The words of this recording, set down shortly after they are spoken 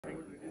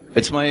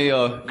It's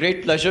my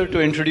great pleasure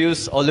to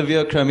introduce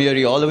Olivier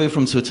Crameri, all the way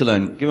from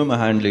Switzerland. Give him a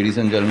hand, ladies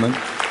and gentlemen.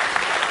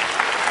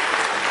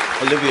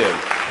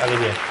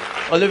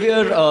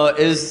 Olivier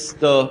is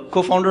the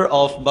co-founder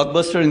of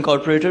BugBuster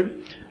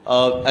Incorporated.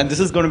 And this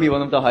is going to be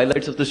one of the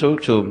highlights of the show,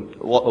 so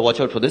watch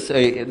out for this.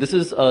 This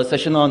is a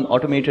session on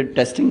automated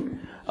testing.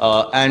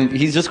 And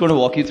he's just going to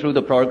walk you through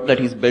the product that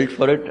he's built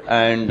for it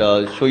and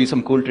show you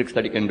some cool tricks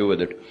that you can do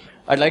with it.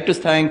 I'd like to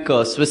thank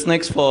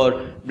Swissnex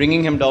for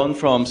bringing him down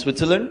from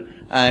Switzerland,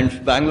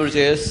 and Bangalore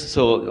JS,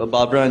 so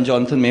Barbara and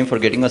Jonathan May, for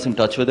getting us in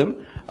touch with him.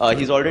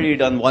 He's already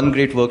done one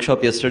great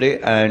workshop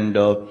yesterday, and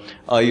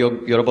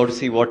you're about to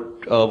see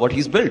what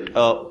he's built.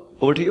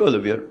 Over to you,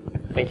 Olivier.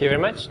 Thank you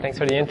very much. Thanks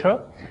for the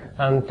intro.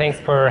 And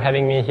thanks for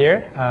having me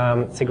here.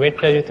 It's a great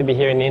pleasure to be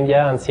here in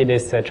India and see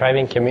this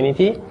thriving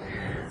community.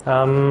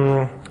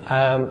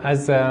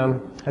 As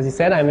you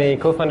said, I'm a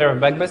co-founder of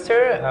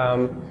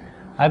BugBuster.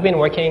 I've been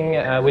working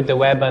with the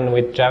web and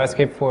with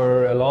JavaScript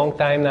for a long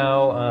time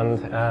now,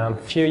 and a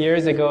few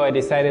years ago I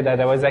decided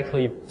that I was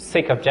actually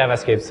sick of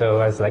JavaScript,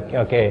 so I was like,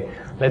 okay,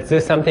 let's do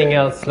something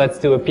else, let's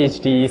do a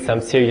PhD,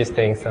 some serious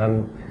things,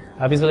 and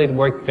obviously it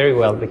worked very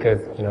well because,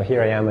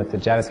 here I am at the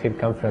JavaScript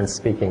conference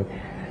speaking.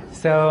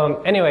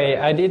 So anyway,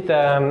 I did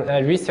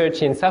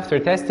research in software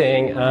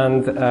testing,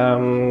 and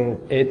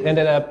it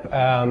ended up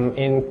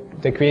in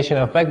the creation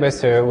of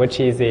BugBuster, which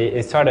is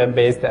a startup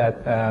based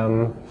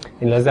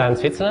in Lausanne,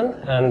 Switzerland.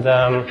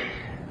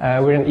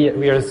 And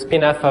we are a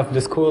spin-off of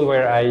the school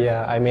where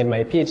I made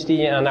my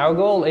PhD. And our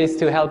goal is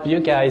to help you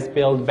guys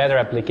build better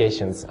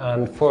applications.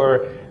 And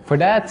for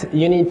that,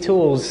 you need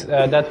tools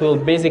that will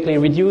basically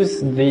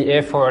reduce the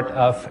effort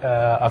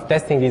of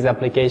testing these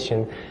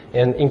applications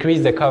and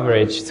increase the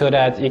coverage so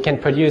that you can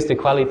produce the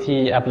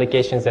quality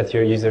applications that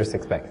your users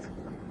expect.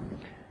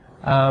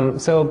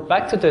 So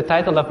back to the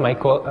title of my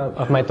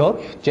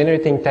talk,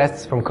 generating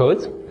tests from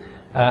code.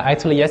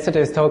 Actually,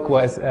 yesterday's talk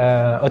was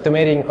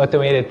automating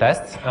automated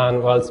tests,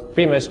 and well, it's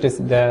pretty much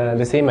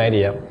the same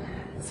idea.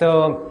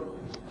 So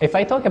if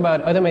I talk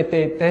about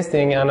automated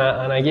testing and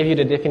I give you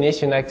the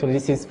definition, actually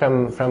this is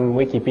from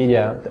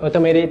Wikipedia.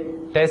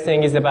 Automated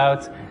testing is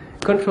about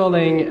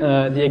controlling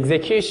the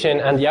execution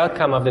and the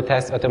outcome of the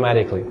test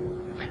automatically.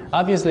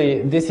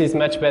 Obviously, this is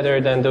much better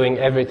than doing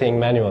everything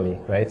manually,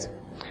 right?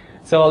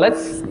 So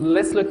let's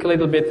look a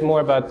little bit more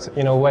about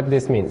what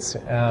this means.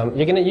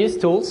 You're going to use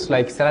tools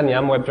like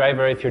Selenium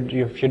WebDriver if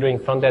you're doing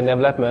front-end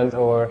development,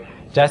 or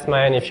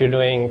Jasmine if you're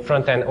doing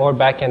front-end or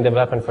back-end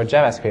development for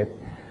JavaScript.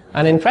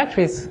 And in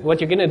practice,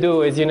 what you're going to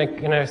do is you're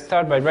going to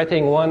start by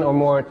writing one or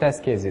more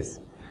test cases.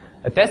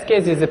 A test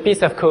case is a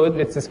piece of code,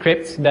 it's a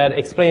script that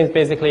explains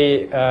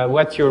basically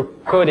what your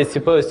code is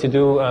supposed to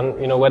do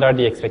and what are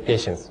the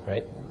expectations,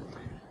 right?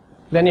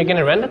 Then you're going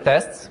to run the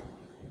tests.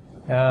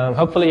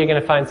 Hopefully you're going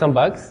to find some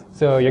bugs,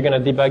 so you're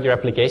going to debug your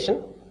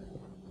application.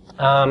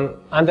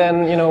 And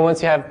then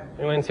once you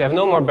have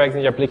no more bugs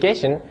in your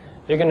application,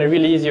 you're going to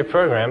release your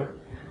program.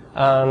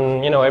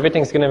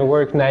 Everything's going to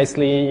work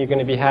nicely. You're going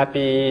to be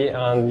happy,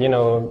 and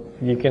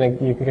you're going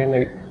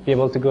to be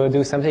able to go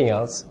do something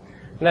else.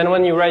 And then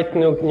when you write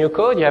new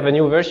code, you have a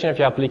new version of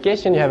your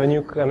application, you have a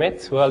new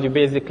commit. Well, you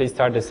basically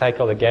start the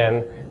cycle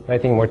again,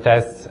 writing more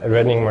tests,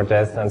 running more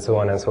tests, and so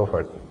on and so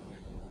forth.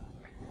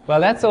 Well,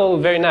 that's all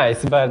very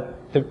nice, but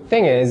the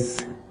thing is,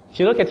 if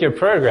you look at your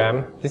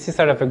program, this is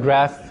sort of a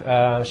graph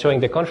showing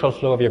the control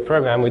flow of your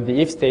program with the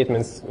if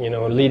statements,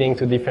 leading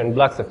to different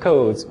blocks of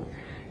codes.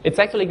 It's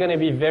actually going to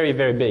be very,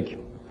 very big,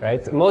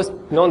 right? Most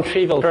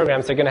non-trivial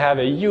programs are going to have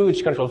a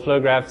huge control flow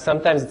graph.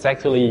 Sometimes it's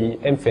actually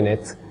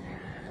infinite.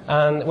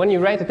 And when you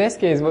write a test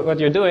case, what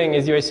you're doing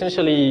is you're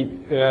essentially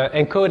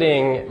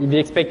encoding the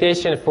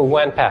expectation for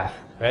one path,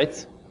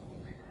 right?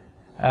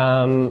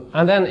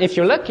 And then if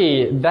you're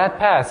lucky, that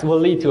path will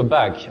lead to a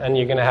bug, and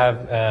you're going to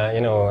have,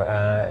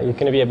 you're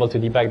going to be able to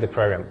debug the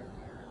program.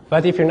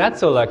 But if you're not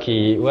so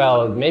lucky,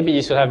 well, maybe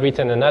you should have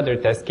written another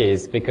test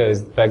case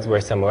because bugs were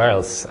somewhere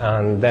else,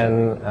 and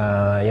then,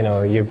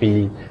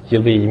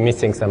 you'll be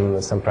missing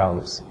some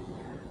problems.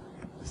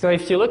 So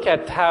if you look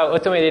at how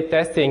automated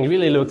testing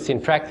really looks in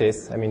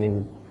practice, I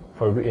mean,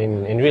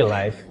 in real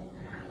life,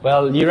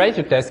 well, you write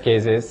your test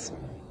cases,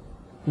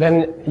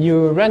 then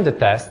you run the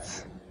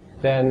tests,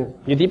 then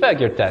you debug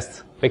your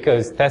tests,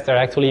 because tests are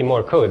actually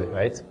more code,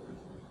 right?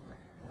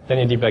 Then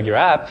you debug your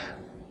app,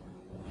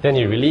 then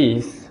you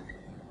release,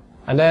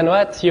 and then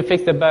what? You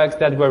fix the bugs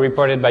that were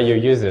reported by your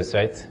users,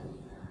 right?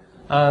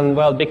 And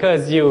well,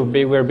 because you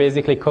were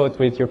basically caught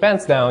with your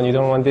pants down, you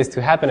don't want this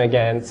to happen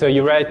again, so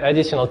you write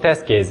additional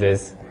test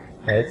cases,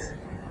 right?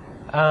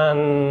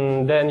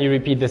 And then you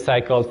repeat the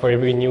cycle for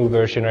every new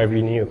version or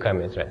every new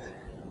commit, right?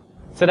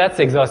 So that's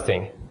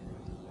exhausting.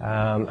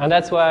 And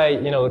that's why,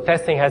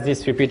 testing has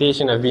this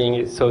reputation of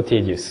being so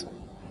tedious.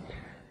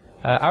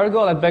 Our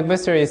goal at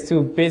BugBuster is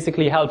to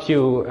basically help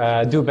you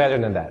do better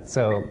than that.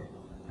 So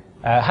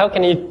how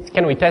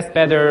can we test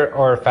better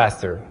or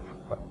faster?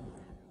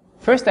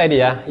 First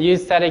idea,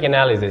 use static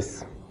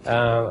analysis.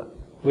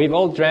 We've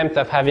all dreamt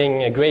of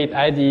having a great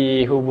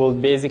IDE who will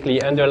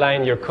basically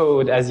underline your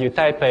code as you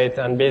type it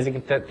and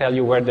basically tell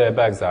you where the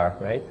bugs are,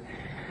 right?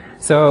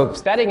 So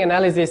static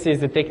analysis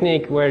is a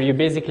technique where you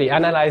basically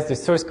analyze the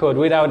source code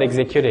without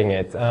executing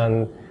it.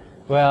 And,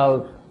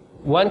 well,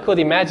 one could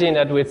imagine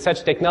that with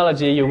such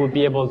technology, you would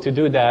be able to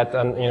do that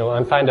and,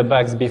 and find the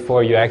bugs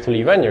before you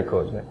actually run your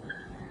code.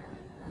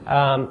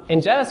 In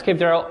JavaScript,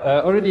 there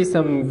are already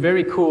some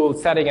very cool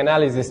static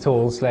analysis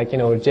tools like,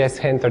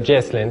 JSHint or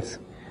JSLint.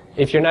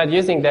 If you're not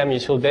using them, you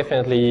should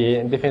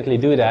definitely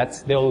do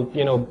that. They'll,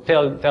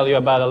 tell you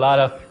about a lot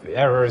of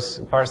errors,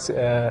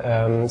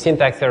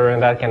 syntax error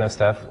and that kind of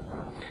stuff.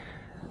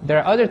 There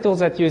are other tools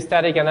that use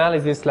static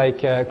analysis like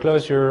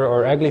Clojure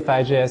or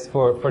Uglify.js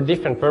for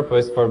different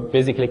purpose, for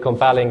basically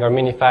compiling or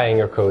minifying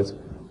your code.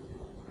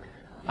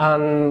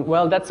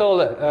 Well, that's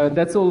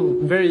all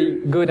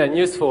very good and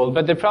useful,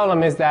 but the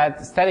problem is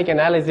that static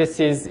analysis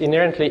is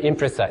inherently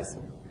imprecise.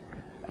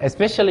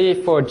 Especially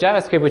for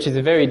JavaScript, which is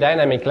a very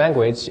dynamic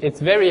language, it's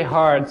very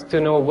hard to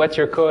know what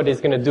your code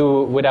is going to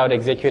do without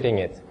executing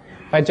it.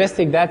 If I just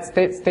take that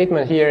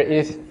statement here,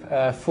 if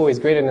foo is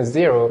greater than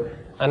 0,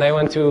 and I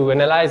want to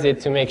analyze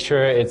it to make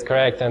sure it's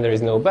correct and there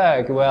is no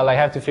bug, well, I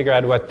have to figure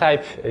out what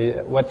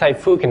type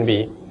foo can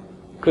be.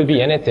 Could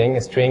be anything,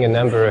 a string, a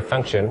number, a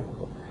function.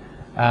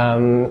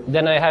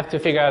 Then I have to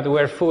figure out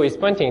where foo is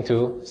pointing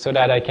to so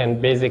that I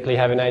can basically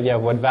have an idea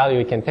of what value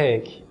it can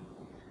take.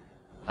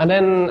 And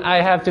then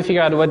I have to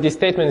figure out what this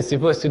statement is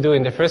supposed to do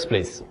in the first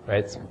place,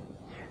 right?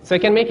 So I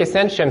can make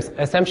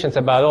assumptions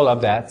about all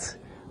of that,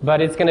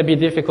 but it's going to be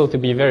difficult to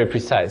be very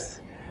precise.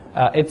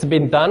 It's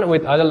been done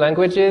with other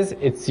languages.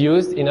 It's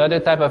used in other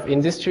type of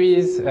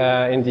industries.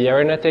 In the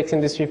aeronautics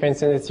industry, for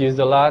instance, it's used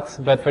a lot.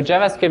 But for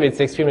JavaScript,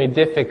 it's extremely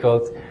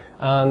difficult.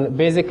 And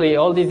basically,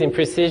 all these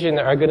imprecisions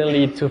are going to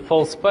lead to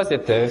false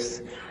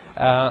positives.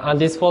 And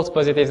these false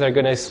positives are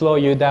going to slow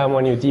you down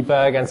when you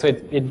debug, and so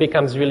it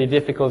becomes really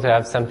difficult to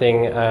have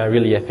something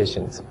really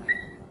efficient.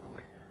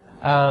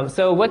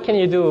 So what can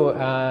you do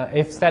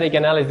if static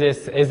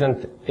analysis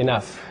isn't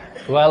enough?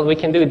 Well, we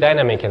can do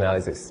dynamic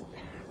analysis.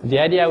 The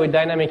idea with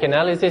dynamic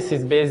analysis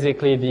is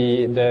basically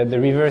the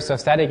reverse of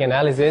static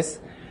analysis.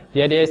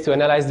 The idea is to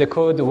analyze the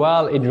code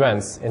while it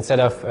runs, instead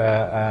of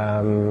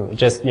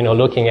just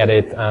looking at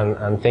it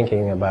and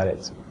thinking about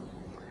it.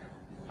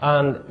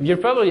 And you're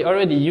probably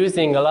already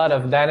using a lot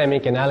of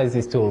dynamic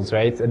analysis tools,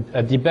 right?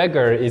 A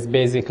debugger is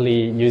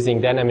basically using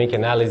dynamic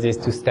analysis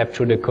to step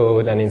through the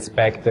code and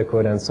inspect the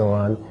code and so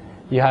on.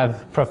 You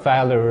have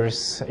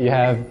profilers, you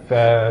have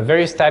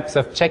various types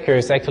of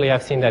checkers. Actually,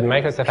 I've seen that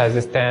Microsoft has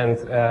a stand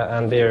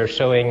and they're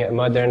showing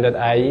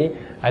modern.ie.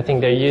 I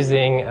think they're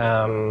using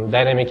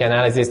dynamic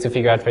analysis to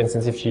figure out, for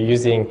instance, if you're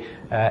using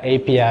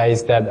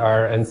APIs that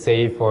are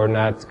unsafe or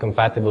not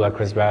compatible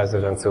across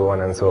browsers and so on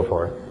and so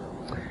forth.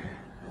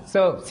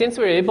 So since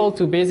we're able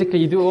to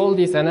basically do all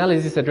this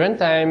analysis at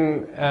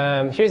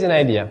runtime, here's an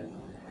idea.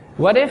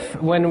 What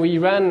if when we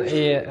run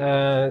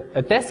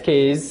a test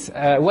case,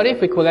 what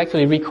if we could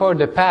actually record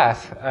the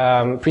path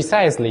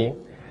precisely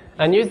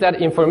and use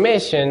that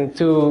information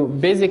to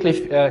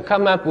basically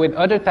come up with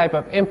other type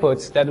of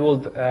inputs that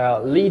would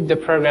lead the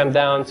program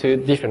down to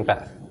different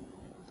paths?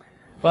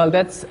 Well,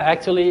 that's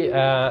actually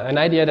an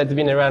idea that's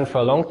been around for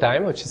a long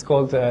time, which is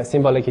called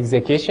symbolic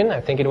execution.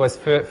 I think it was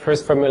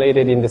first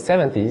formulated in the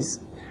 70s.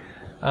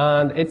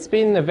 And it's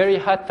been a very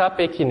hot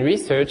topic in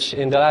research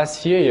in the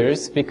last few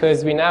years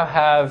because we now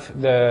have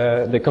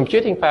the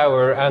computing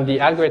power and the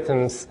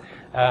algorithms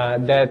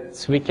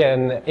that we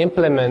can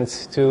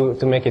implement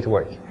to make it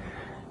work.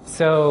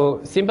 So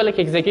symbolic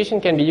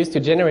execution can be used to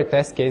generate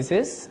test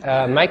cases.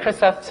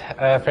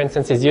 Microsoft, for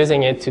instance, is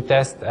using it to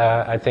test,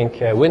 I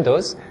think,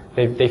 Windows.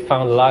 They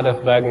found a lot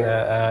of bugs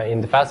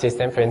in the file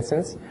system, for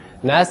instance.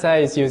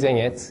 NASA is using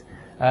it.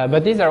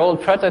 But these are all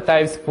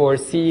prototypes for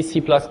C, C++,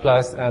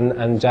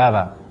 and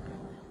Java.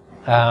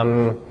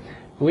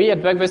 We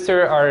at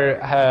BugBuster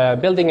are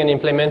building an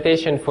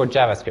implementation for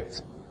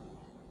JavaScript.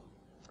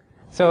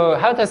 So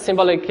how does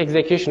symbolic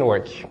execution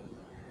work?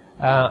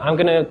 I'm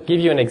going to give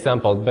you an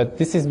example, but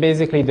this is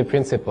basically the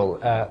principle.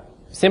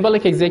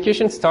 Symbolic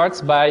execution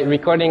starts by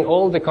recording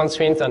all the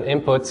constraints on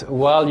input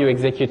while you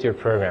execute your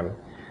program.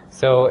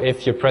 So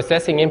if you're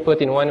processing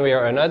input in one way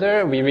or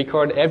another, we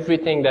record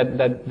everything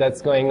that's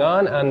going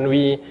on, and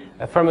we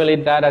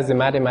formulate that as a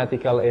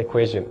mathematical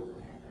equation.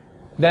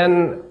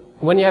 Then,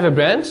 when you have a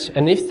branch,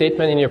 an if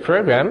statement in your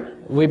program,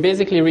 we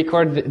basically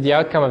record the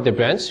outcome of the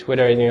branch,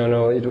 whether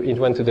it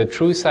went to the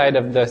true side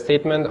of the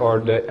statement or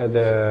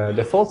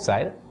the false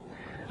side,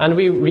 and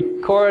we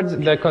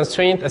record the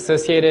constraint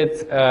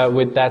associated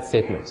with that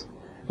statement.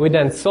 We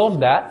then solve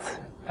that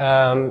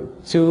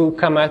to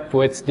come up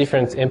with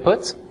different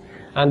inputs.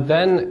 And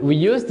then we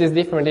use this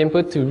different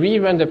input to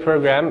rerun the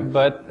program,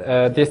 but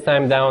this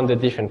time down the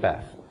different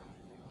path.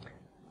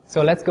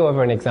 So let's go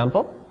over an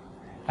example.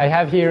 I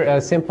have here a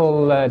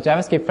simple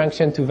JavaScript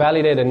function to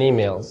validate an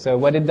email. So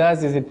what it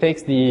does is it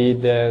takes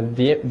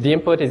the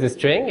input is a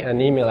string,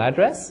 an email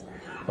address,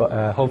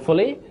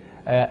 hopefully,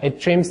 it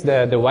trims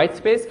the white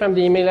space from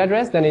the email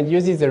address, then it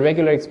uses the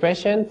regular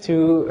expression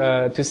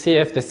to see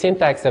if the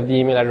syntax of the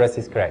email address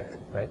is correct,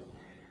 right?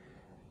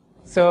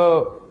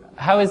 So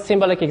how is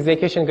symbolic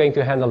execution going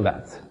to handle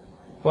that?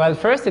 Well,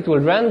 first it will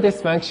run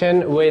this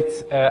function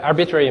with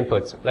arbitrary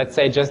inputs, let's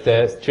say just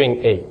the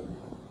string A.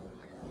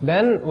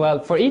 Then, well,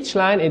 for each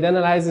line, it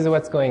analyzes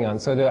what's going on.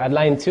 So at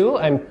line 2,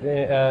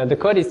 the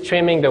code is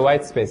trimming the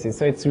white spaces.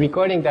 So it's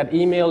recording that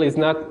email is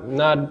not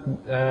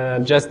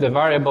just the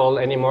variable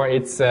anymore.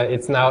 It's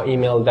now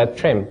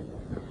email.trim.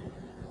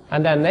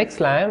 And then next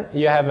line,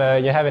 you have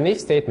an if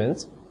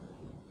statement,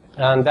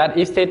 and that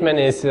if statement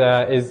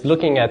is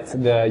looking at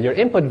your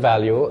input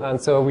value.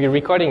 And so we're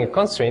recording a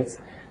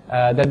constraint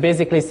that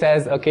basically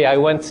says, okay, I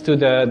went to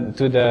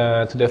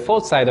the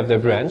false side of the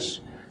branch,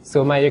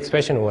 so my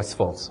expression was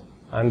false.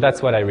 And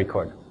that's what I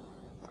record.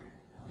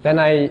 Then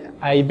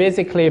I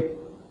basically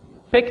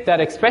pick that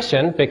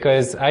expression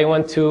because I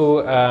want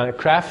to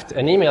craft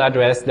an email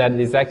address that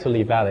is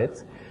actually valid.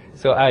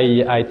 So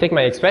I take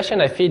my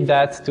expression, I feed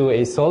that to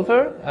a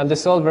solver, and the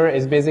solver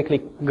is basically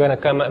going to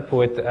come up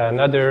with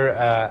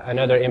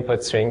another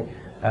input string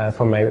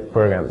for my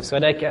program. So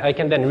that I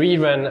can then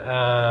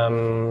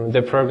rerun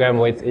the program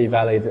with a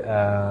valid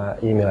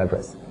email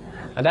address.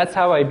 And that's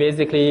how I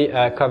basically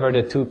cover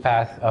the two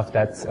paths of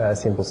that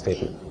simple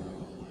statement.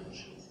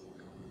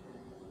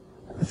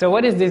 So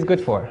what is this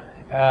good for?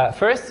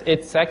 First,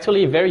 it's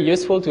actually very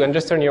useful to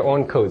understand your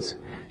own codes.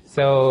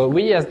 So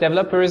we as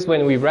developers,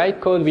 when we write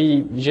code,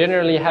 we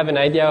generally have an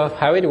idea of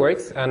how it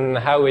works and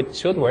how it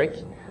should work.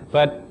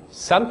 But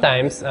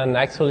sometimes, and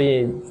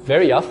actually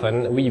very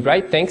often, we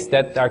write things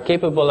that are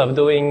capable of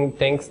doing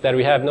things that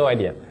we have no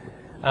idea.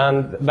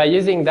 And by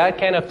using that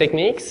kind of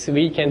techniques,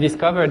 we can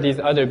discover these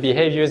other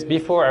behaviors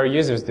before our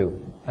users do.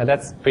 And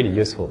that's pretty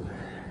useful.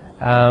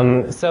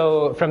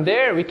 So from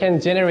there, we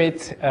can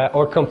generate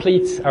or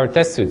complete our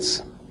test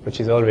suits, which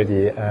is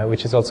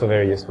also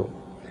very useful.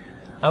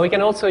 And we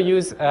can also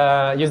use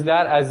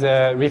that as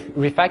a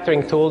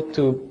refactoring tool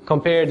to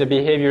compare the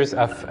behaviors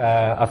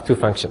of two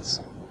functions.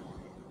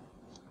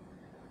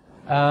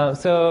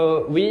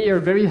 So we are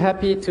very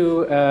happy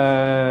to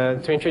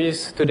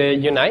introduce today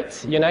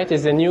Unite. Unite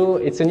is a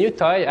new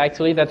toy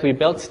actually that we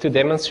built to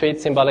demonstrate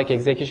symbolic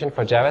execution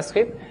for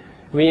JavaScript.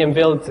 We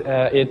unveiled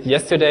it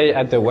yesterday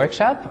at the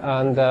workshop,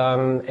 and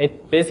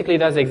it basically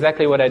does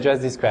exactly what I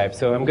just described.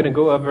 So I'm going to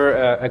go over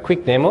a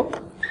quick demo.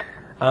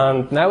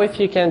 And now if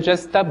you can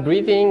just stop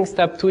breathing,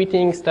 stop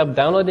tweeting, stop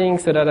downloading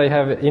so that I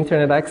have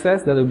internet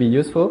access, that would be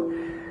useful.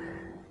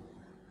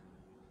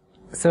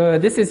 So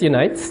this is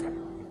Unite.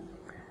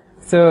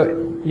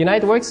 So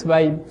Unite works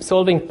by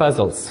solving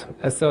puzzles.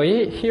 So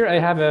here I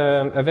have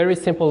a very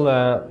simple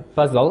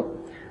puzzle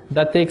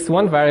that takes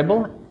one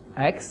variable,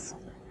 x,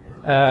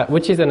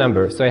 which is a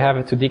number. So I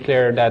have to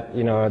declare that,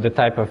 the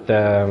type of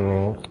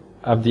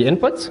the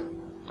input.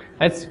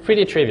 It's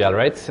pretty trivial,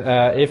 right?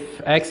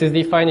 If x is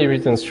defined, it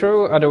returns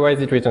true,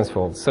 otherwise it returns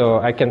false. So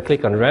I can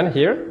click on run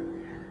here.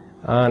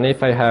 And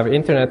if I have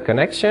internet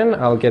connection,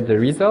 I'll get the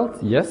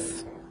result.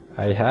 Yes,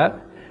 I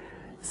have.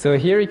 So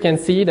here you can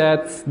see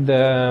that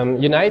the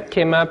Unite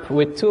came up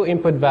with two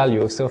input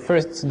values. So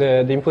first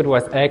the input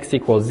was x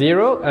equals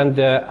 0, and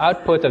the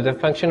output of the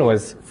function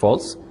was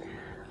false.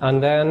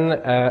 And then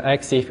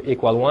x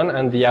equal 1,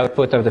 and the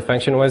output of the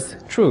function was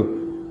true.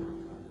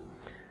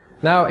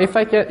 Now, if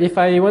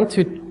I want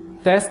to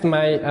test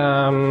my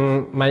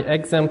my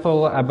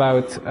example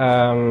about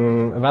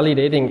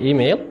validating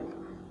email,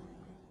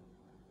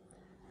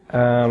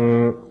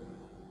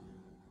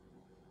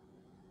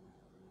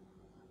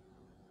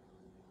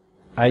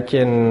 I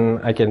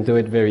can do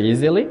it very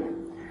easily.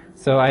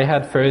 So I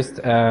had first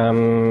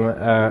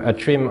a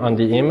trim on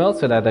the email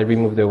so that I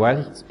remove the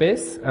white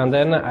space, and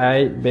then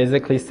I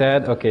basically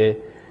said, okay,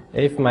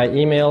 if my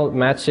email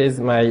matches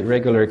my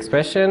regular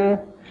expression,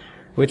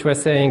 which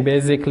was saying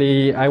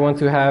basically I want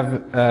to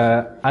have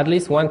at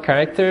least one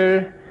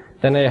character,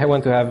 then I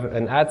want to have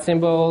an @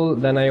 symbol,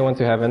 then I want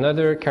to have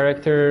another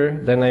character,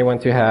 then I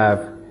want to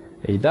have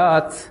a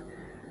dot,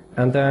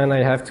 and then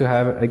I have to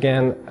have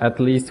again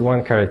at least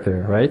one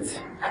character, right?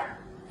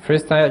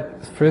 First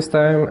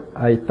time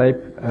I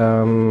type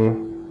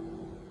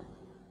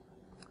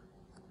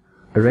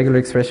a regular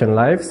expression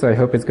live, so I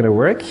hope it's going to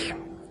work.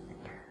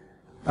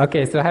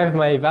 Okay, so I have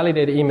my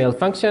validate email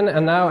function,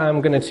 and now I'm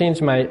going to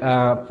change my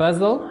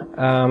puzzle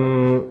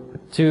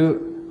to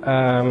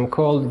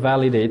called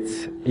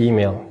validate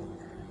email.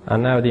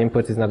 And now the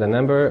input is not a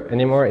number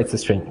anymore, it's a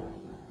string.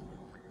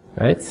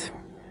 Right?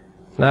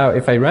 Now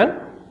if I run,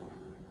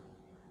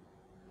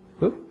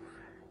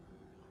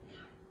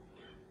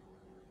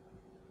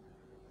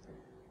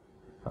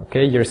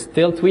 okay, you're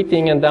still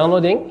tweeting and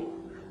downloading.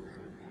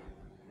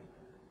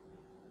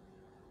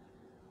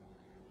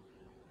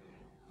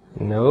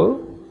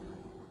 No.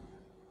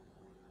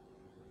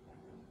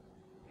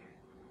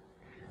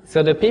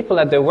 So the people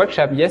at the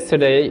workshop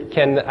yesterday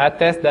can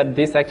attest that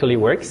this actually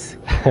works.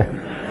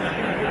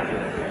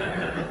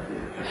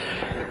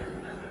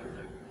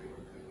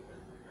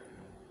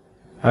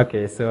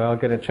 Okay, so I'm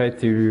gonna try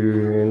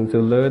to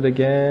load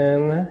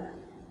again.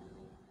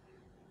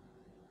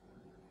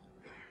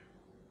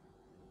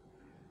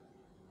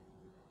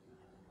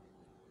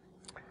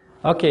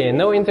 Okay,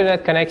 no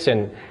internet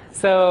connection.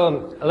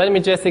 So let me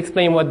just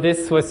explain what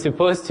this was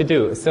supposed to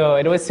do. So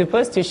it was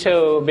supposed to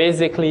show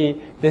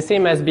basically the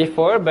same as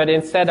before, but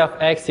instead of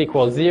x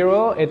equals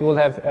 0, it would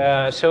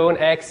have shown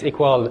x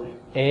equal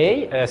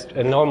a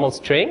normal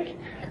string,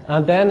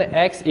 and then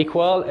x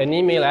equal an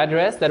email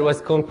address that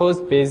was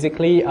composed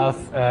basically of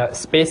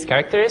space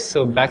characters,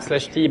 so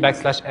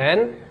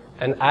 \t/n,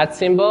 an @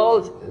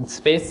 symbol,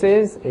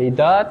 spaces, a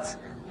dot,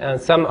 and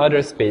some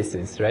other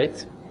spaces,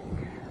 right?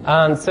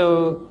 And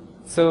so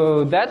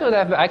that would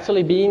have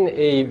actually been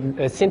a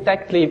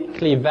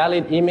syntactically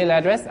valid email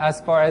address as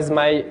far as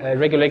my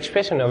regular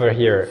expression over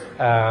here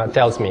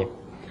tells me.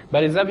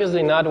 But it's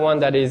obviously not one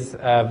that is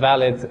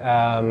valid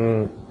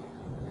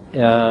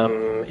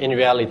in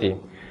reality.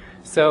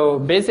 So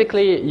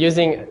basically,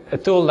 using a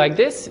tool like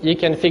this, you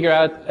can figure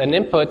out an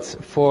input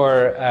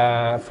for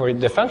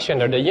the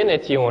function or the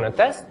unit you want to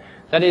test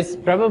that is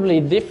probably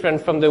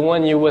different from the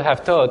one you would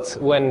have thought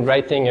when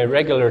writing a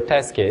regular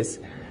test case.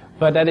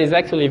 But that is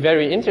actually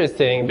very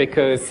interesting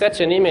because such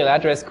an email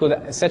address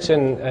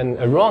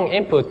a wrong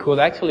input could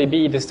actually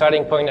be the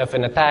starting point of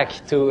an attack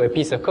to a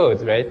piece of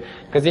code, right?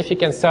 Because if you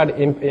can start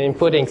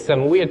inputting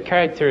some weird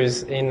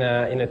characters in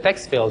a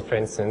text field, for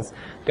instance,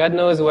 God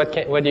knows what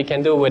you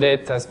can do with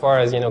it as far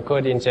as,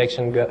 code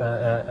injection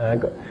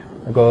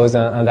goes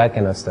and that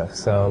kind of stuff.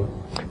 So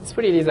it's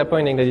pretty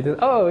disappointing that you do,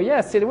 oh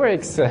yes, it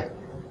works.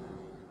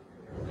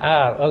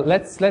 Well,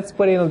 let's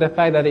put in on the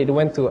fact that it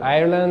went to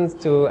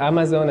Ireland, to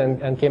Amazon,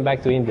 and came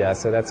back to India,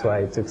 so that's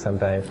why it took some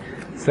time.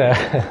 So,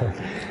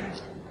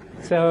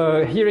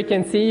 so here you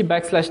can see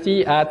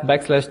 \t at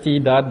 \t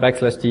dot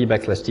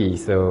 \t.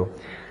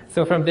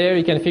 So from there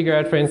you can figure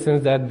out, for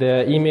instance, that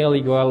the email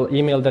equal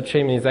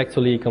email.trim is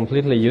actually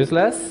completely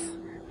useless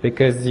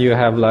because you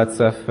have lots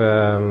of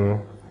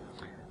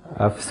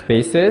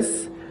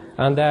spaces.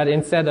 And that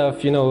instead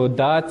of,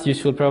 dot, you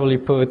should probably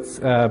put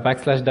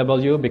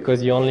 \w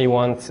because you only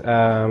want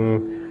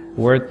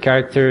word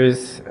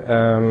characters.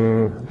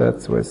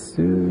 That was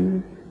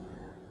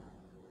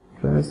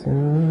plus,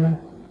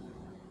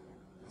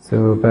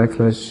 so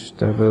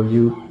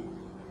 \w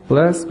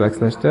plus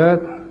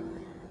 \dot.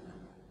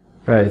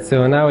 Right.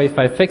 So now if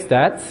I fix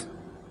that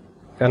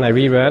and I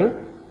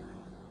rerun,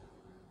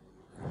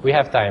 we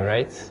have time,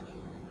 right?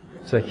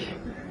 So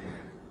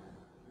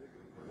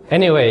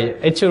anyway,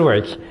 it should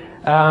work.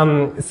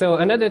 So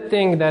another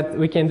thing that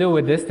we can do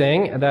with this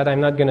thing that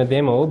I'm not going to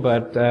demo,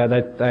 but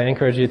that I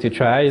encourage you to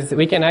try is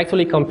we can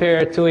actually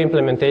compare two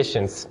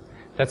implementations.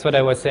 That's what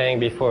I was saying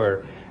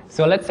before.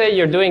 So let's say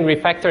you're doing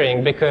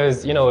refactoring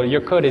because,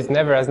 your code is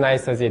never as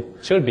nice as it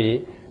should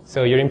be,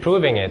 so you're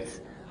improving it.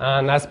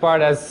 And as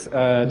part as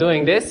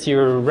doing this,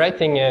 you're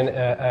writing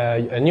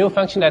a new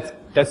function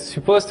that's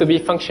supposed to be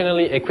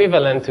functionally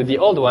equivalent to the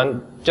old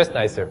one, just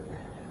nicer.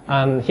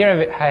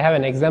 Here I have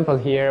an example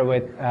here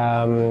with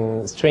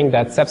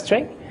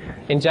string.substring.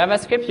 In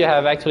JavaScript, you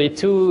have actually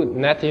two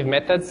native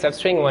methods,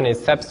 substring. One is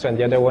subst and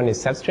the other one is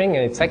substring. And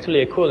it's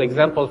actually a cool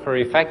example for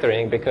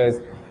refactoring because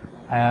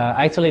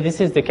actually this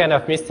is the kind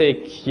of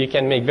mistake you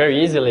can make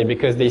very easily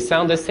because they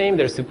sound the same,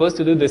 they're supposed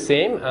to do the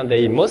same, and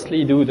they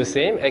mostly do the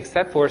same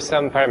except for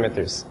some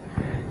parameters.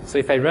 So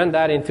if I run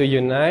that into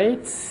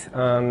Unite,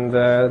 and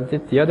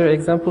did the other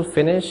example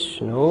finish?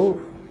 No.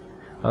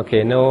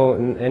 Okay, no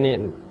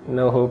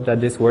hope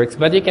that this works,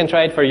 but you can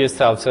try it for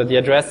yourself. So the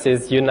address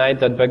is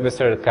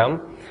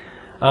unite.bugbuster.com.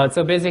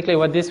 So basically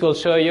what this will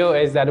show you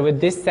is that with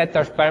this set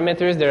of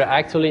parameters, there are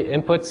actually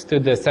inputs to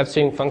the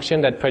substring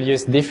function that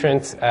produce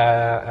different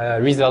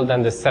result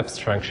than the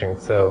subst function.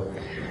 So,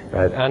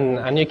 right,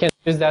 and you can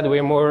use that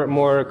with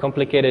more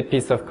complicated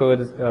piece of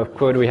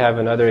code. We have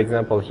another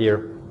example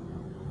here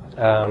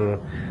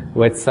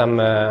with some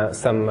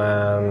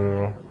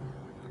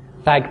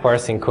tag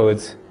parsing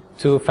codes,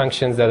 two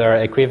functions that are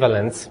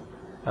equivalent.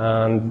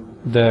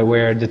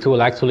 Where the tool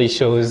actually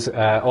shows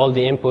all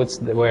the inputs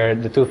where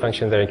the two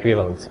functions are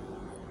equivalent.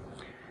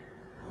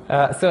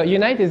 So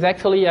Unite is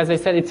actually, as I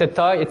said, it's a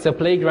toy, it's a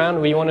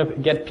playground. We want to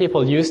get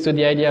people used to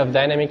the idea of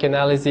dynamic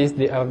analysis,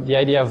 the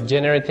idea of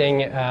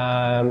generating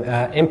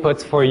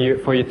inputs for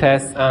your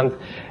tests. And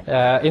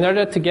in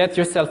order to get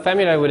yourself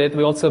familiar with it,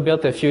 we also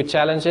built a few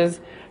challenges.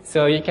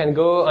 So you can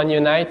go on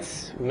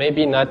Unite,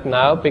 maybe not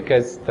now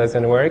because it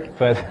doesn't work,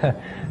 but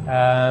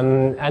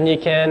and you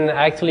can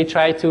actually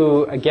try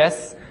to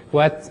guess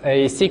what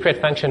a secret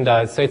function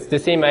does. So it's the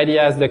same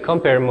idea as the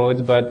compare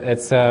mode, but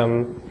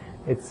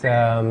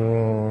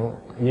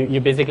you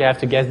basically have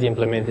to guess the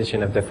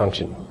implementation of the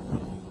function.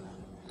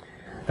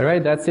 All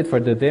right, that's it for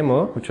the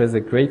demo, which was a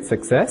great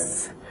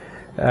success.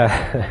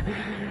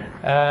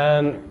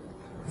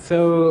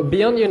 So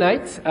beyond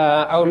Unite,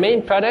 our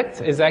main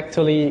product is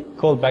actually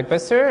called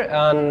BugBuster,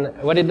 and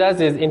what it does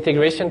is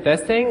integration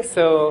testing.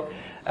 So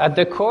at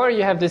the core,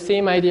 you have the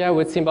same idea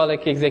with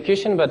symbolic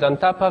execution, but on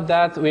top of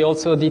that, we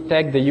also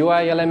detect the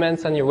UI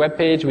elements on your web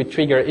page. We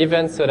trigger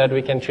events so that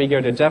we can trigger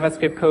the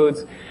JavaScript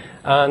codes.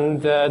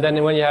 And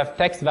then when you have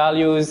text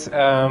values,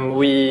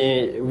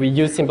 we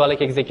use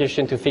symbolic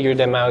execution to figure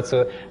them out.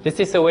 So this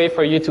is a way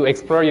for you to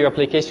explore your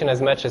application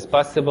as much as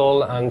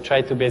possible and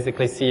try to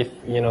basically see if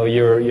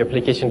your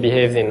application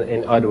behaves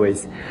in odd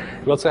ways.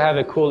 We also have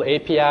a cool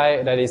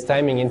API that is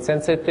timing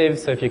insensitive.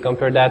 So if you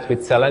compare that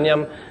with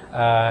Selenium,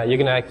 you're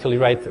going to actually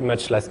write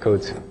much less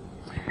code.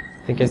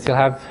 I think I still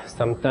have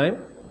some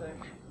time.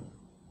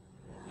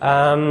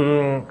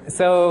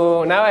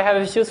 So now I have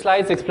a few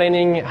slides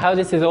explaining how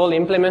this is all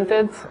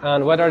implemented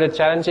and what are the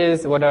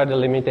challenges, what are the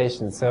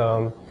limitations.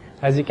 So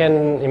as you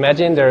can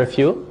imagine, there are a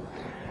few.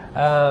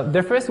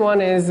 The first one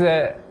is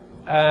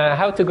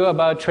how to go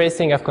about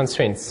tracing of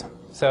constraints.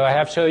 So I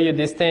have shown you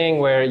this thing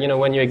where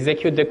when you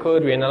execute the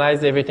code, we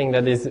analyze everything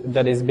that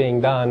is being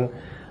done.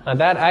 And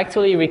that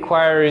actually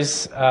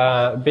requires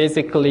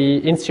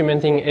basically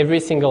instrumenting every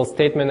single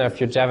statement of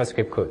your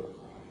JavaScript code.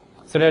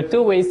 So there are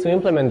two ways to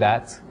implement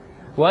that.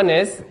 One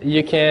is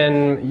you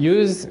can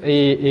use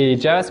a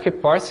JavaScript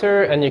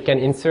parser and you can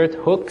insert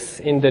hooks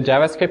in the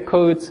JavaScript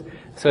code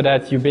so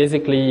that you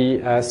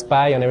basically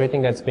spy on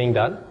everything that's being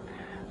done.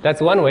 That's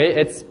one way.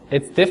 It's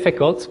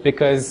difficult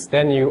because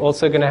then you're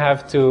also going to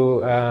have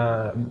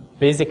to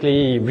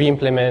basically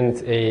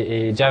re-implement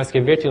a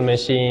JavaScript virtual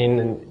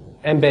machine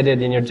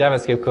embedded in your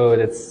JavaScript code.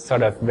 It's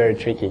sort of very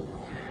tricky.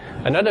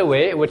 Another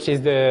way, which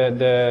is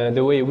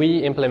the way we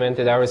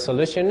implemented our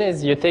solution,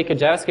 is you take a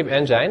JavaScript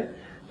engine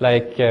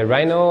like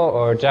Rhino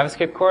or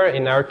JavaScript Core.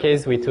 In our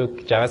case, we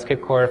took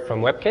JavaScript Core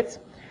from WebKit.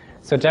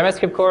 So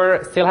JavaScript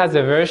Core still has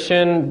a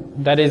version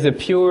that is a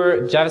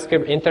pure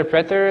JavaScript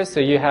interpreter. So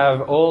you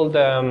have all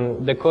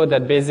the code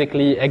that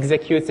basically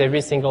executes every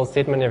single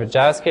statement of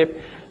JavaScript.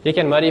 You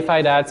can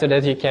modify that so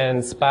that you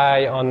can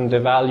spy on the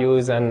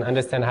values and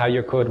understand how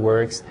your code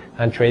works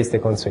and trace the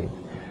constraint.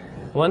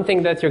 One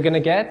thing that you're going to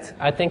get,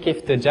 I think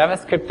if the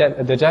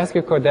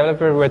JavaScript Core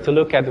developer were to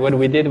look at what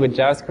we did with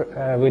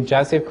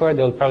JavaScript Core,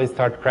 they'll probably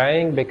start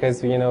crying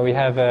because, we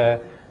have a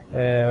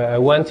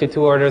 1 to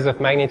 2 orders of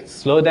magnitude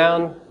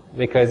slowdown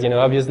because,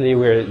 obviously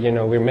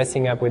we're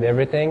messing up with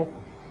everything.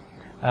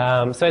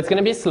 So it's going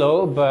to be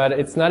slow, but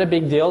it's not a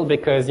big deal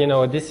because,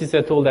 this is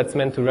a tool that's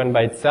meant to run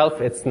by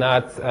itself. It's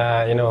not,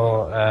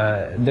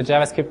 the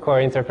JavaScript Core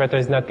interpreter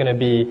is not going to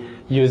be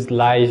used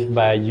live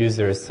by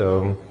users,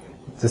 so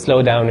the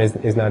slowdown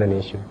is not an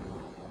issue.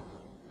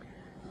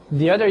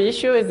 The other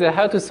issue is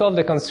how to solve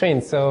the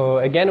constraints. So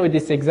again, with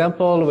this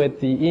example with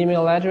the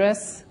email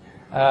address,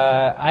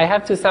 I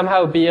have to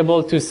somehow be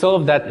able to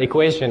solve that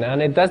equation,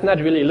 and it does not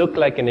really look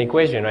like an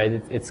equation,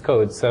 right? It's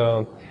code.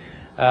 So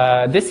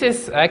this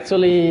is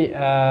actually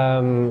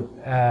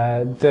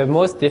the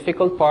most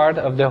difficult part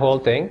of the whole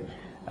thing.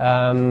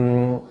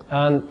 And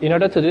in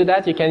order to do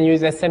that, you can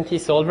use SMT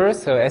solvers.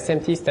 So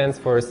SMT stands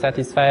for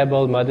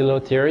satisfiable modulo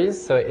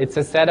theories. So it's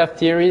a set of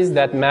theories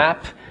that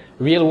map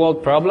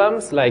real-world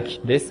problems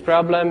like this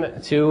problem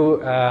to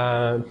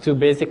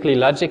basically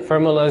logic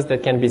formulas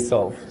that can be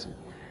solved.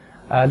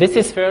 This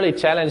is fairly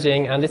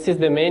challenging, and this is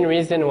the main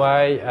reason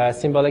why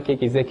symbolic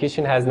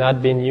execution has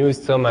not been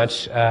used so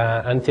much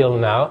until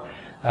now.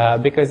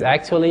 Because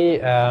actually,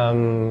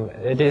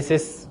 this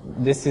is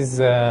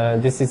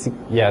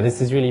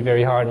really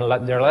very hard. And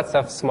there are lots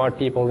of smart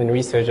people in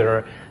research that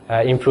are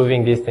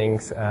improving these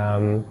things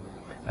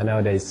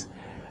nowadays.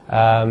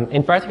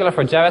 In particular,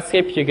 for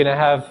JavaScript, you're going to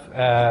have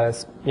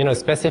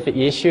specific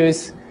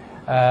issues.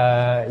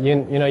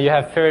 You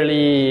have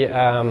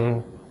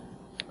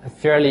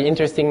fairly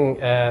interesting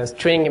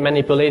string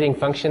manipulating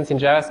functions in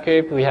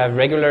JavaScript. We have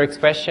regular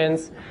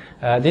expressions.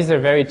 These are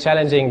very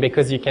challenging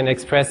because you can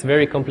express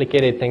very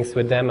complicated things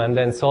with them, and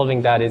then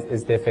solving that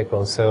is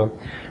difficult. So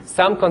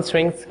some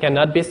constraints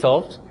cannot be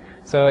solved.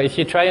 So if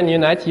you try on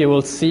Unite, you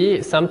will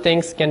see some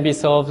things can be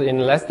solved in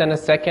less than a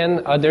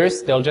second.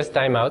 Others, they'll just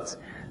time out.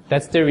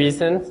 That's the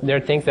reason. There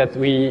are things that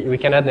we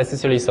cannot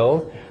necessarily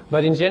solve.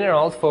 But in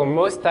general, for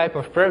most type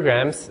of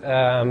programs,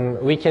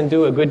 we can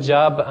do a good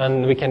job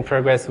and we can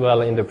progress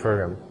well in the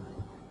program.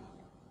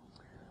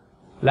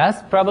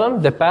 Last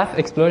problem, the path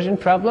explosion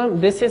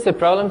problem. This is a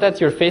problem that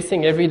you're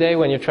facing every day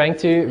when you're trying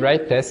to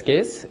write test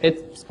case.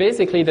 It's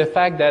basically the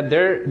fact that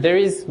there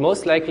is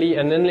most likely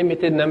an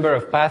unlimited number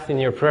of paths in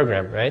your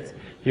program, right?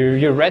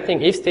 You're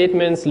writing if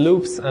statements,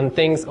 loops, and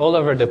things all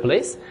over the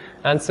place.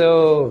 And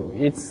so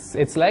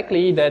it's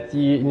likely that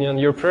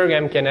your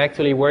program can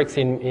actually work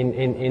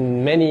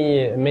in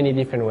many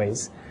different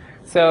ways.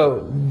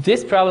 So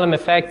this problem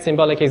affects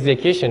symbolic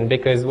execution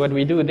because what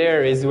we do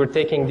there is we're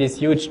taking this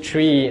huge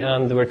tree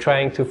and we're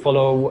trying to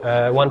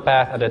follow one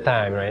path at a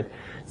time, right?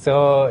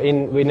 So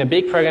in a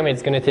big program,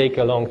 it's going to take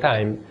a long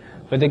time.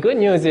 But the good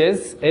news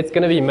is it's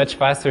going to be much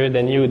faster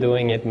than you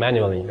doing it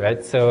manually,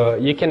 right? So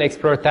you can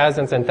explore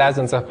thousands and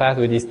thousands of paths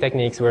with these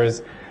techniques,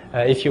 whereas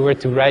if you were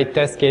to write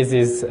test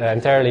cases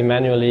entirely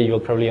manually, you'll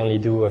probably only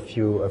do a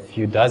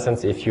few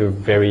dozens if you're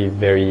very,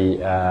 very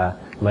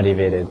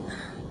motivated.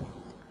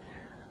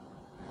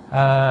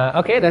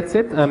 Okay, that's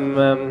it.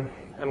 I'm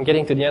I'm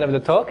getting to the end of the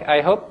talk. I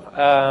hope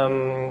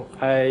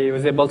I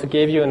was able to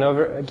give you an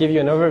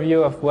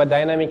overview of what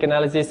dynamic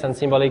analysis and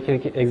symbolic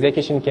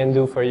execution can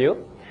do for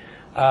you.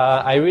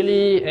 I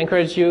really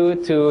encourage you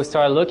to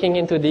start looking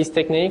into these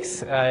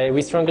techniques.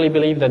 We strongly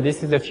believe that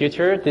this is the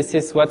future. This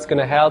is what's going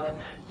to help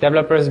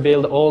developers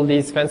build all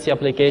these fancy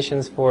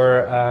applications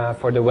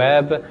for the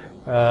web,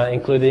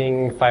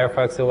 including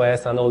Firefox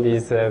OS and all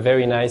these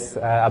very nice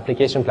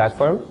application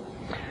platforms.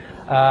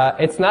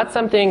 It's not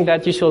something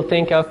that you should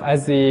think of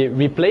as a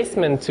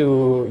replacement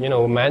to,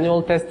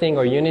 manual testing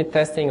or unit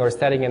testing or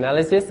static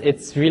analysis.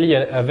 It's really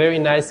a very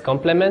nice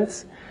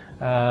complement.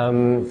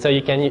 So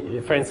you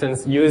can, for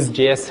instance, use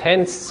JS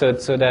hints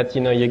so that,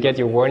 you get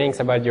your warnings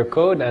about your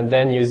code, and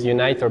then use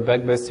Unite or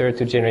BugBuster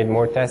to generate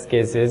more test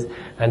cases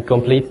and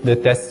complete the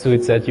test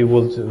suites that you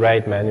would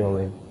write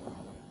manually.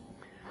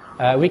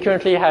 We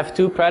currently have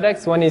 2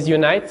 products. One is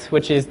Unite,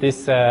 which is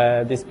this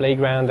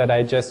playground that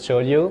I just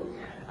showed you.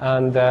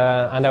 And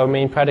our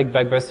main product,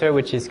 BugBuster,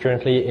 which is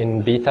currently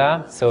in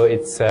beta, so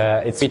it's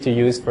free to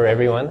use for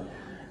everyone.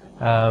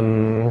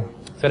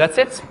 So that's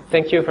it.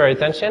 Thank you for your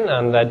attention,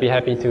 and I'd be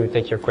happy to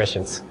take your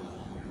questions.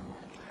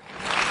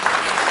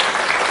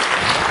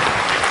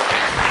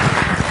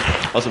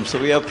 Awesome. So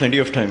we have plenty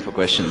of time for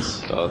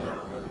questions.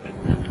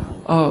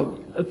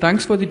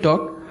 Thanks for the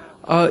talk.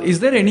 Is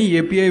there any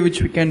API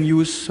which we can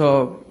use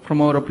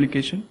from our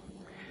application?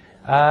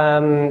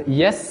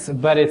 Yes,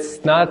 but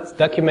it's not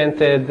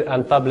documented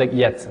and public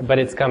yet, but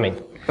it's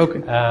coming.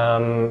 Okay.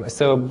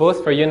 So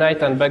both for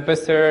Unite and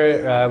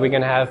BugBuster, we're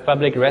going to have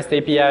public REST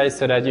APIs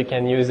so that you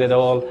can use it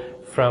all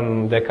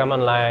from the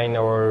command line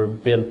or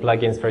build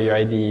plugins for your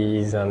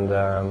IDEs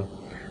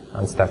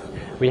and stuff.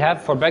 We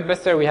have, for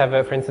BugBuster, we have,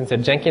 for instance, a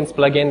Jenkins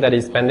plugin that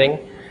is pending.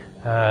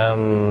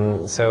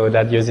 So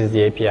that uses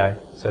the API.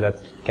 So that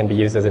can be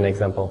used as an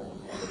example.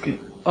 Okay.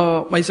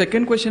 My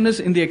second question is,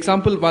 in the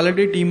example,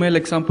 validate email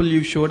example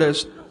you showed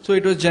us, so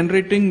it was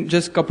generating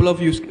just couple of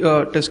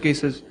test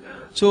cases.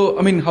 So,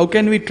 how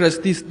can we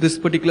trust this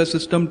particular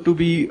system to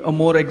be a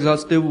more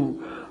exhaustive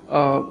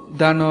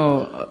than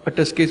a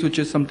test case which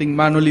is something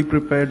manually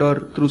prepared or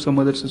through some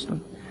other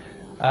system?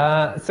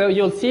 So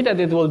you'll see that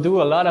it will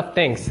do a lot of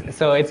things.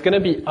 So it's going to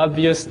be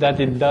obvious that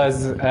it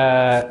does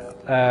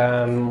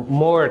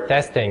more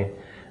testing.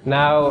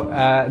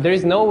 Now, there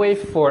is no way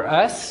for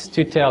us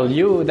to tell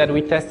you that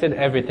we tested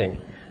everything.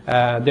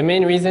 The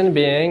main reason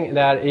being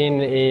that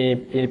in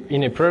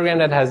a program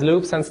that has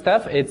loops and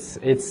stuff,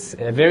 it's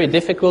very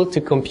difficult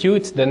to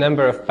compute the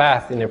number of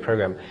paths in a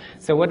program.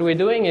 So what we're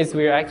doing is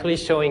we're actually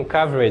showing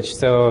coverage,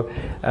 so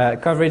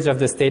coverage of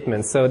the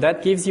statement. So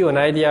that gives you an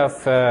idea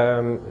of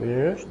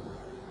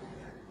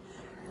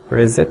where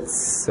is it?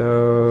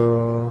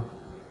 So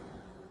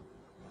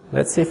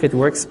let's see if it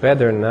works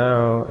better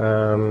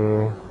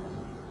now.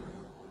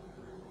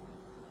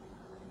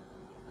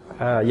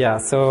 Yeah,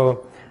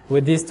 so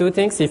with these 2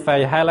 things, if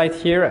I highlight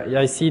here,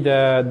 I see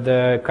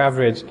the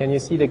coverage. Can you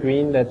see the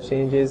green that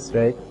changes,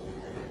 right?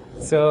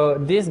 So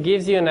this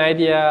gives you an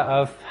idea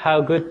of how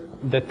good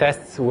the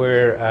tests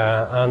were,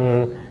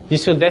 and you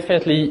should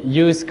definitely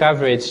use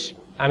coverage.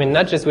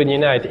 Not just with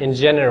Unite, in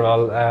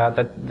general,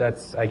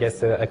 that's, I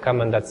guess, a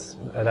comment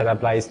that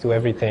applies to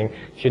everything.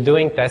 If you're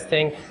doing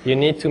testing, you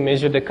need to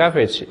measure the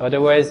coverage.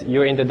 Otherwise,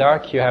 you're in the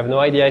dark. You have no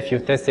idea if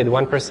you've tested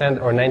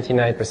 1% or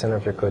 99%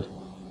 of your code.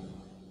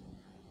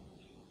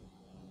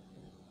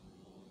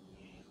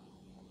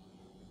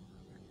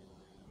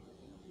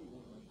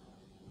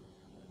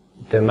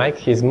 The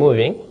mic is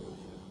moving.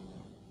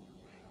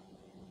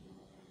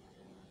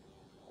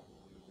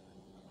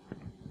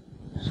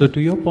 So to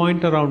your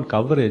point around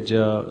coverage,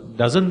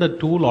 doesn't the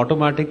tool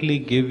automatically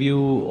give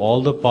you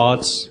all the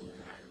paths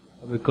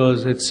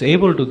because it's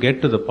able to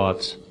get to the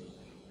paths?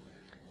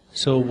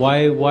 So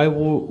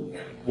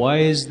why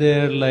is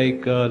there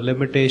like a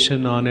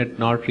limitation on it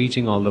not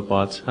reaching all the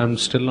paths? I'm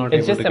still not able to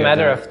get that. It's just a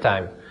matter of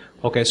time.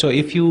 Okay, so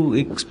if you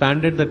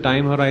expanded the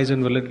time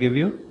horizon, will it give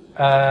you?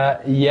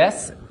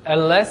 Yes,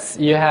 unless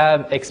you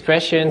have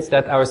expressions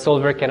that our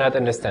solver cannot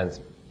understand.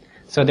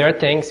 So there are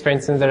things, for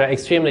instance, that are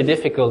extremely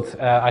difficult.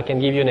 I can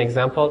give you an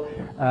example.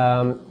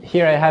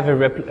 Here I have a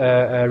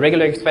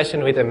regular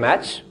expression with a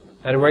match,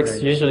 and it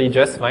works usually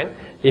just fine.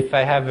 If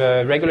I have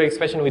a regular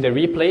expression with a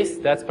replace,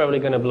 that's probably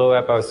going to blow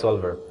up our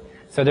solver.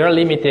 So there are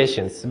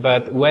limitations,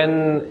 but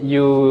when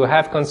you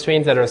have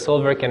constraints that our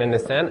solver can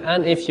understand,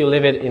 and if you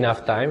leave it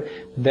enough time,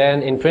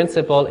 then in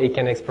principle it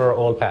can explore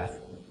all paths.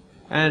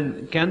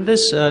 And can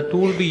this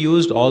tool be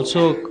used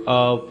also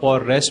for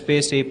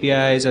REST-based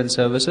APIs and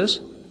services?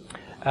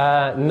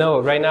 No,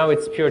 right now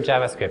it's pure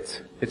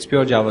JavaScript. It's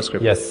pure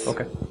JavaScript? Yes.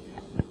 Okay.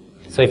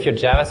 So if your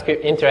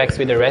JavaScript interacts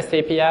with the REST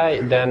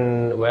API,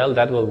 then, well,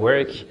 that will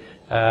work.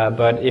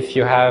 But if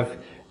you have,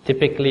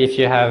 typically if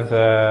you have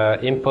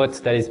inputs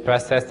that is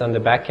processed on the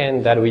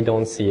backend, that we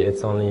don't see.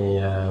 It's only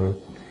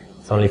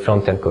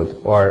front-end code.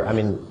 Or,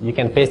 you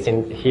can paste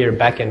in here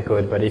backend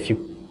code, but if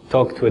you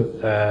talk to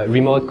a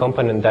remote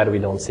component, that we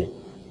don't see.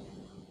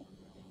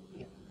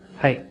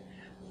 Hi.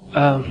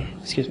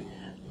 Excuse me.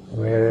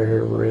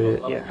 Where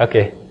yeah.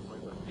 Okay.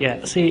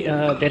 Yeah, see,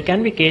 there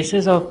can be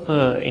cases of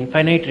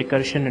infinite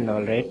recursion and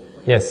all, right?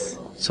 Yes.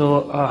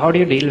 So how do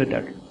you deal with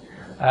that?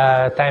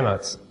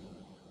 Timeouts.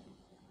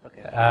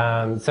 Okay.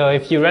 So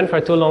if you run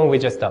for too long, we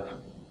just stop.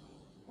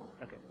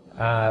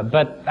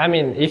 But I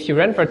mean, if you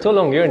run for too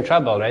long, you're in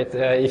trouble, right?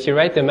 If you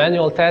write a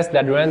manual test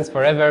that runs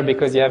forever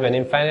because you have an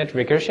infinite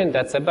recursion,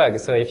 that's a bug.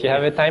 So if you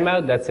have a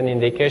timeout, that's an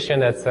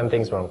indication that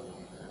something's wrong.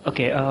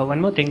 Okay,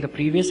 one more thing. The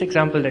previous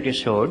example that you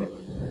showed,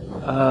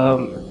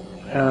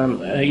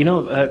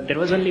 there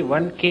was only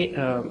one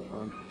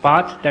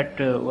path that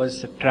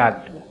was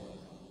tracked.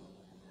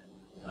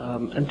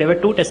 And there were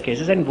two test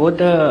cases, and both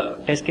the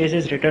test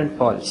cases returned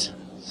false.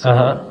 So,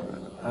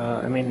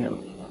 I mean,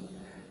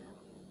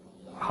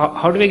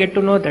 how do we get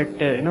to know that,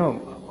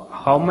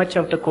 how much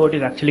of the code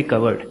is actually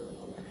covered?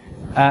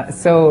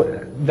 So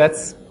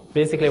that's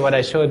basically what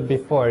I showed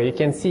before. You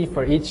can see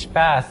for each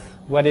path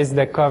what is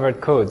the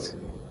covered code,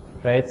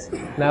 right?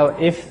 Now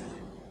if...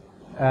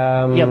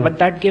 yeah, but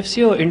that gives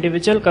you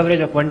individual coverage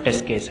of one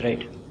test case,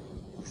 right?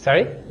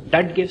 Sorry?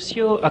 That gives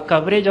you a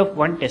coverage of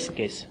one test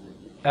case.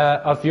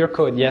 Of your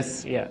code,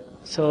 yes. Yeah.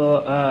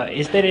 So,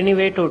 is there any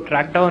way to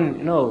track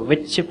down,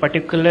 which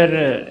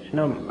particular,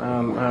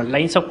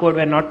 lines of code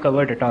were not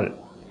covered at all?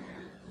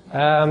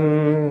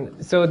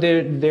 So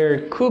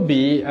there could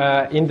be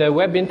in the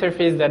web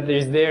interface that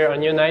is there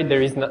on Unite.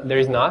 There is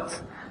not.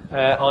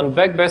 On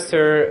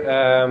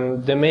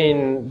BugBuster, the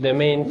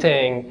main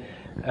thing,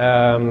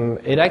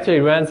 it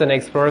actually runs and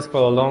explores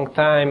for a long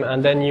time,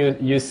 and then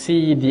you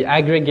see the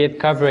aggregate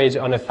coverage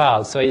on a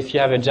file. So if you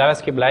have a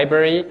JavaScript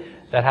library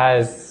that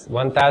has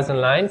 1,000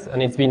 lines,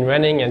 and it's been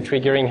running and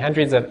triggering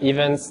hundreds of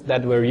events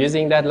that were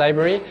using that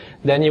library,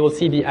 then you will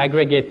see the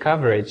aggregate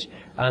coverage.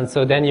 And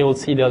so then you will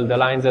see the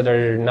lines that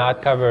are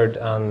not covered,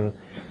 and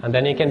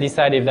then you can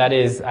decide if that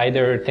is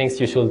either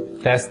things you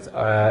should test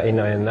in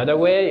another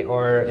way,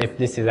 or if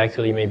this is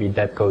actually maybe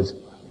dead code.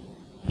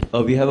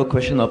 We have a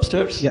question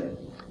upstairs. Yeah.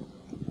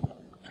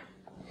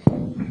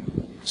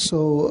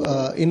 So,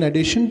 in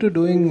addition to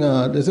doing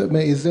this,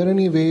 is there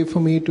any way for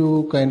me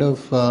to kind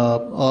of,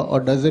 or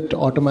does it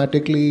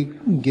automatically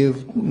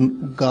give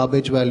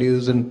garbage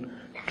values and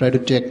try to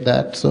check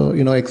that? So,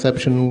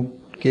 exception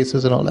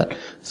cases and all that.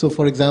 So,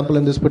 for example,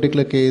 in this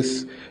particular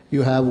case,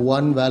 you have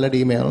one valid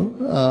email,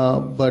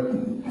 but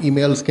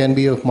emails can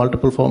be of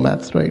multiple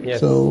formats, right? Yes.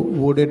 So,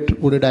 would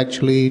it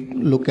actually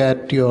look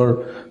at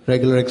your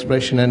regular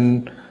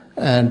expression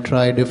and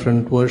try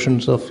different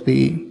versions of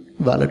the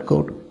valid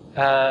code?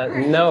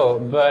 No,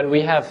 but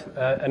we have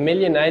a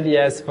million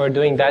ideas for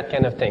doing that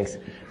kind of things.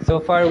 So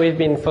far, we've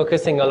been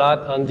focusing a lot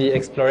on the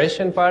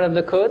exploration part of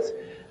the code,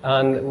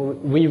 and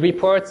we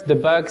report the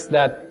bugs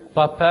that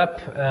pop up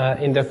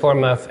in the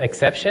form of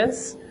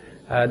exceptions.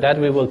 That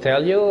we will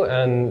tell you,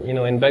 and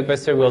in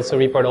BugBuster we also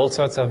report all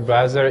sorts of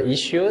browser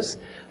issues.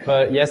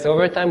 But yes,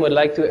 over time we'd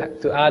like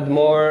to add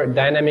more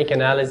dynamic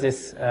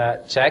analysis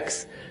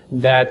checks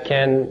that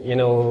can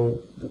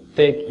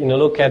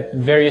look at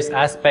various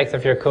aspects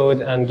of your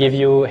code and give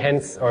you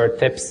hints or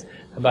tips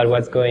about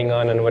what's going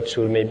on and what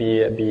should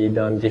maybe be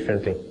done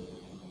differently.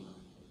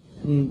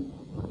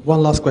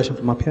 One last question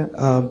from up here.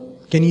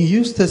 Can you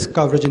use this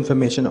coverage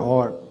information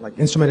or like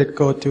instrumented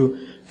code to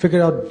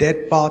figure out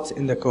dead parts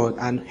in the code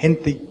and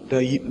hint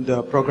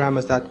the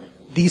programmers that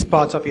these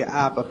parts of your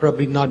app are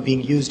probably not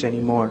being used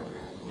anymore?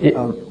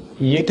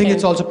 You think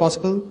it's also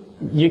possible?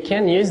 You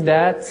can use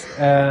that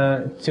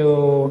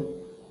to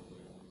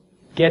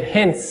get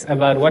hints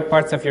about what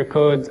parts of your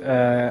code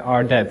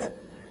are dead.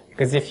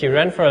 Because if you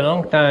run for a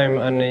long time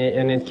and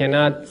it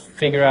cannot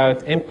figure out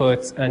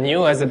inputs, and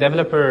you as a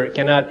developer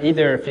cannot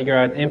either figure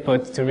out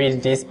inputs to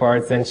reach these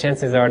parts, then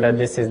chances are that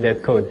this is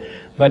dead code.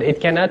 But it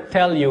cannot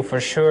tell you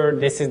for sure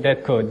this is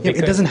dead code. Yeah,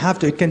 it doesn't have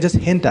to. It can just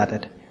hint at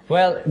it.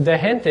 Well, the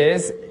hint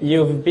is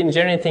you've been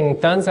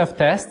generating tons of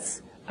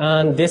tests,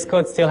 and this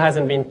code still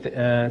hasn't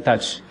been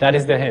touched. That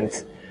is the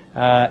hint.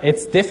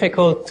 It's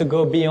difficult to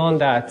go beyond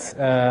that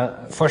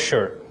for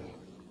sure.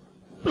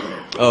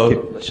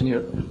 Question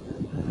here.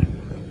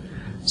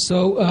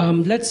 So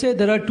let's say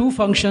there are two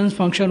functions,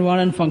 function 1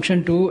 and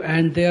function 2,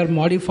 and they are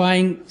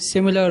modifying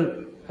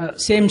similar,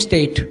 same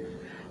state.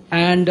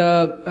 And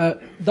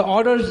the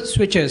order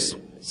switches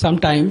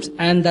sometimes,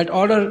 and that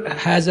order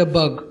has a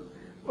bug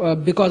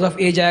because of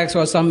AJAX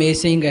or some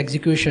async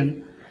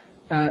execution.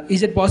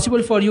 Is it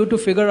possible for you to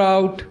figure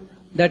out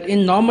that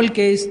in normal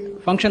case,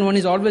 function 1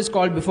 is always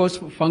called before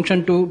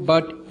function 2,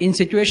 but in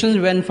situations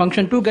when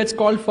function 2 gets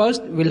called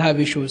first, we'll have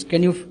issues.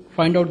 Can you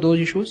find out those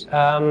issues?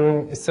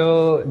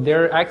 So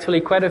there are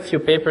actually quite a few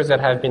papers that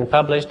have been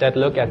published that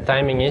look at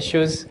timing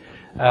issues.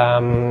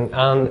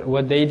 And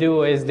what they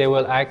do is they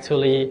will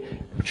actually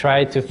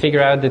try to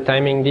figure out the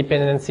timing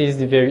dependencies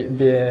between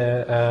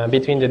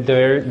the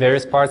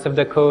various parts of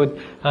the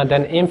code, and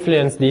then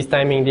influence these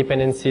timing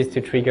dependencies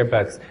to trigger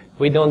bugs.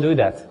 We don't do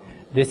that.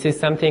 This is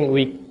something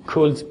we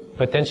could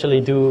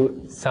potentially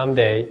do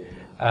someday.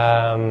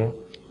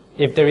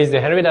 If there is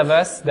 100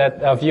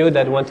 of you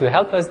that want to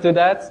help us do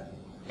that,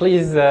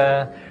 please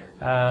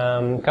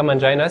come and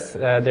join us.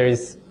 There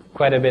is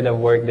quite a bit of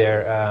work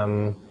there.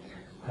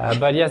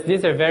 But yes,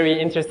 these are very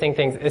interesting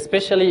things,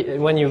 especially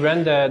when you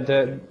run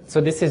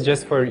so this is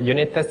just for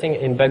unit testing.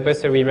 In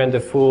BugBuster, we run the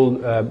full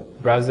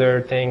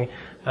browser thing.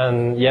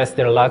 And yes,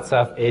 there are lots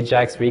of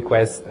AJAX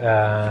requests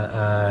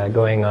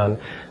going on.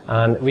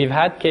 And we've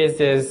had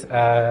cases,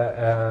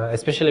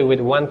 especially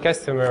with one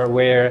customer,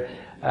 where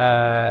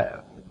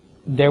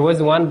there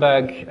was one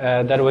bug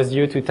that was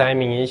due to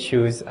timing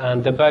issues,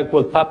 and the bug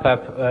will pop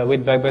up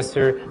with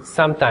BugBuster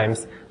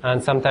sometimes,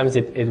 and sometimes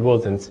it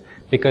wouldn't,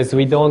 because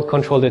we don't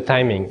control the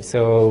timing.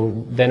 So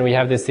then we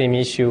have the same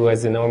issue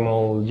as a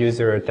normal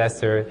user or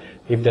tester.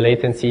 If the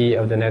latency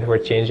of the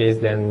network changes,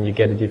 then you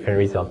get a different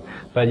result.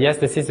 But yes,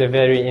 this is a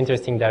very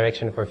interesting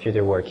direction for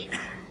future work.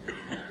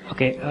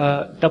 Okay,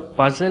 the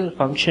puzzle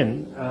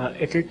function,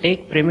 it will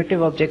take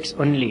primitive objects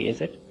only, is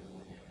it?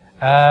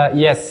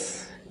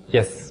 Yes.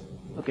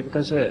 Okay,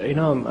 because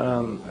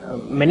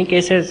many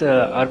cases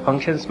our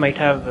functions might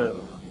have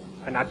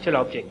an actual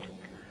object.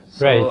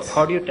 So right.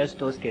 How do you test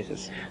those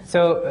cases?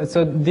 So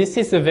this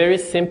is a very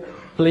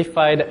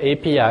simplified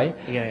API.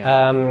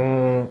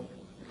 Yeah.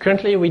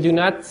 Currently, we do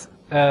not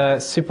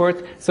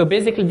support. So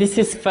basically, this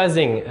is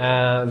fuzzing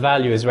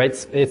values, right?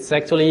 It's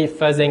actually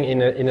fuzzing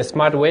in a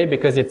smart way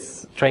because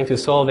it's trying to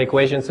solve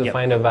equations to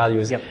find the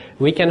values. Yep.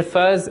 We can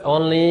fuzz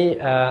only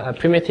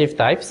primitive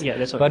types,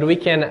 that's but we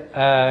can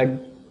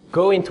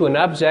go into an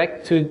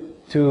object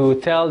to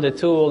tell the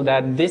tool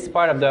that this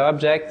part of the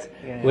object,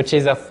 which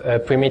is of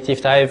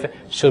primitive type,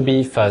 should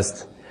be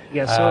fuzzed.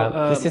 Yeah.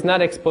 So this is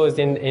not exposed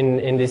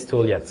in this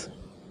tool yet,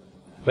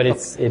 but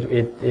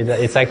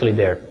it's actually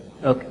there.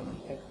 Okay.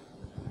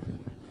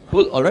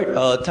 Cool. All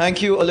right.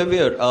 Thank you,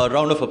 Olivier.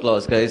 Round of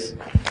applause, guys.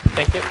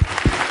 Thank you.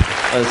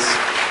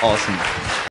 That's awesome.